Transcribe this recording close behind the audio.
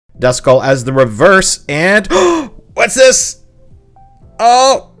Duskull as the reverse, and what's this?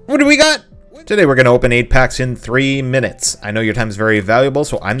 Oh, what do we got? Today we're going to open 8 packs in 3 minutes. I know your time is very valuable,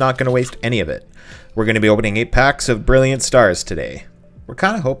 so I'm not going to waste any of it. We're going to be opening 8 packs of Brilliant Stars today. We're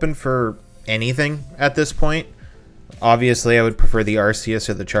kind of hoping for anything at this point. Obviously, I would prefer the Arceus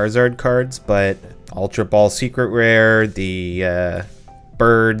or the Charizard cards, but Ultra Ball Secret Rare, the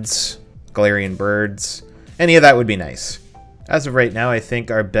birds, Galarian birds, any of that would be nice. As of right now, I think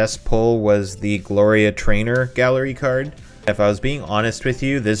our best pull was the Gloria Trainer Gallery card. If I was being honest with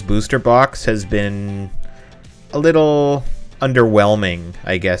you, this booster box has been a little underwhelming,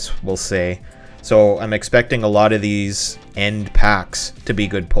 I guess we'll say. So I'm expecting a lot of these end packs to be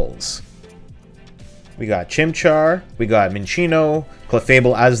good pulls. We got Chimchar, we got Minccino,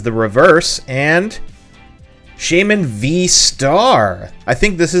 Clefable as the reverse, and Shaman V-Star. I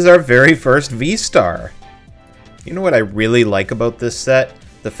think this is our very first V-Star. You know what I really like about this set?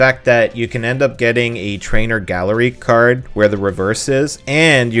 The fact that you can end up getting a Trainer Gallery card where the reverse is,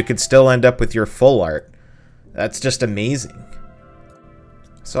 and you could still end up with your full art. That's just amazing.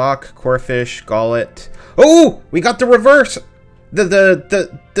 Sock, Corphish, Gollet. Oh! We got the reverse!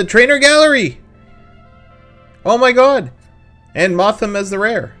 The Trainer Gallery! Oh my god! And Mothim as the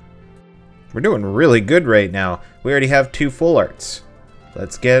rare. We're doing really good right now. We already have 2 full arts.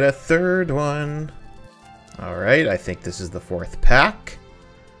 Let's get a third one. Alright, I think this is the 4th pack.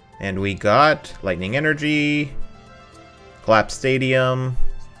 And we got Lightning Energy, Collapse Stadium,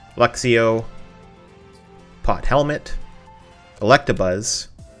 Luxio, Pot Helmet, Electabuzz,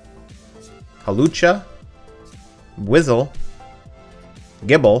 Halucha, Whizzle,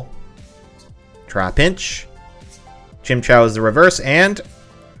 Gibble, Trapinch, Chimchar as the reverse, and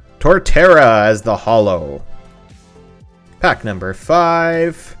Torterra as the holo. Pack number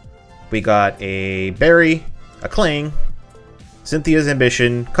 5. We got a Berry, a Kling, Cynthia's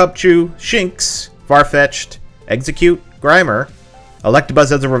Ambition, Cubchoo, Shinx, Farfetch'd, Execute, Grimer,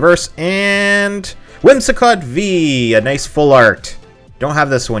 Electabuzz as a reverse, and Whimsicott V, a nice full art. Don't have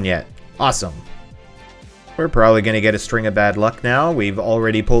this one yet. Awesome. We're probably going to get a string of bad luck now. We've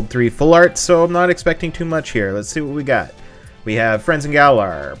already pulled 3 full arts, so I'm not expecting too much here. Let's see what we got. We have Frenzen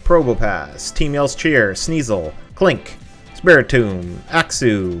Galar, Probopass, Team Yell's Cheer, Sneasel, Clink, Spiritomb,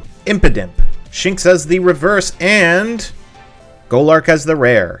 Axew, Impidimp, Shinx as the reverse, and Golurk as the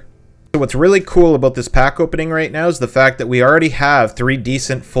rare. So what's really cool about this pack opening right now is the fact that we already have 3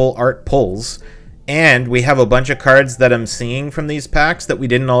 decent full art pulls, and we have a bunch of cards that I'm seeing from these packs that we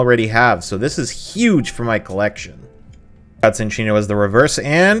didn't already have. So this is huge for my collection. Got Cinccino as the reverse,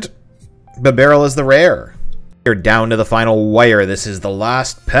 and Bibarel as the rare. We're down to the final wire. This is the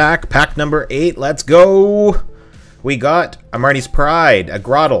last pack, pack number 8. Let's go! We got a Marnie's Pride, a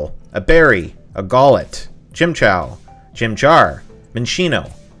Grottle, a Berry, a Gollet, Chimchar,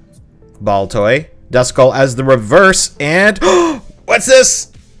 Minccino, Baltoy, Duskull as the reverse, and what's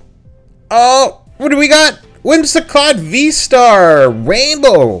this? Oh, what do we got? Whimsicott V-Star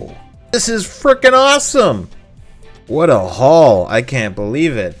Rainbow. This is freaking awesome. What a haul. I can't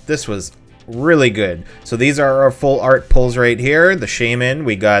believe it. This was really good. So these are our full art pulls right here. The Shaman,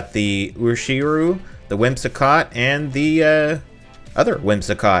 we got the Urshiru, the Whimsicott, and the other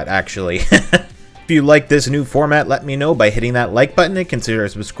Whimsicott, actually. If you like this new format, let me know by hitting that like button and consider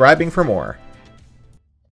subscribing for more.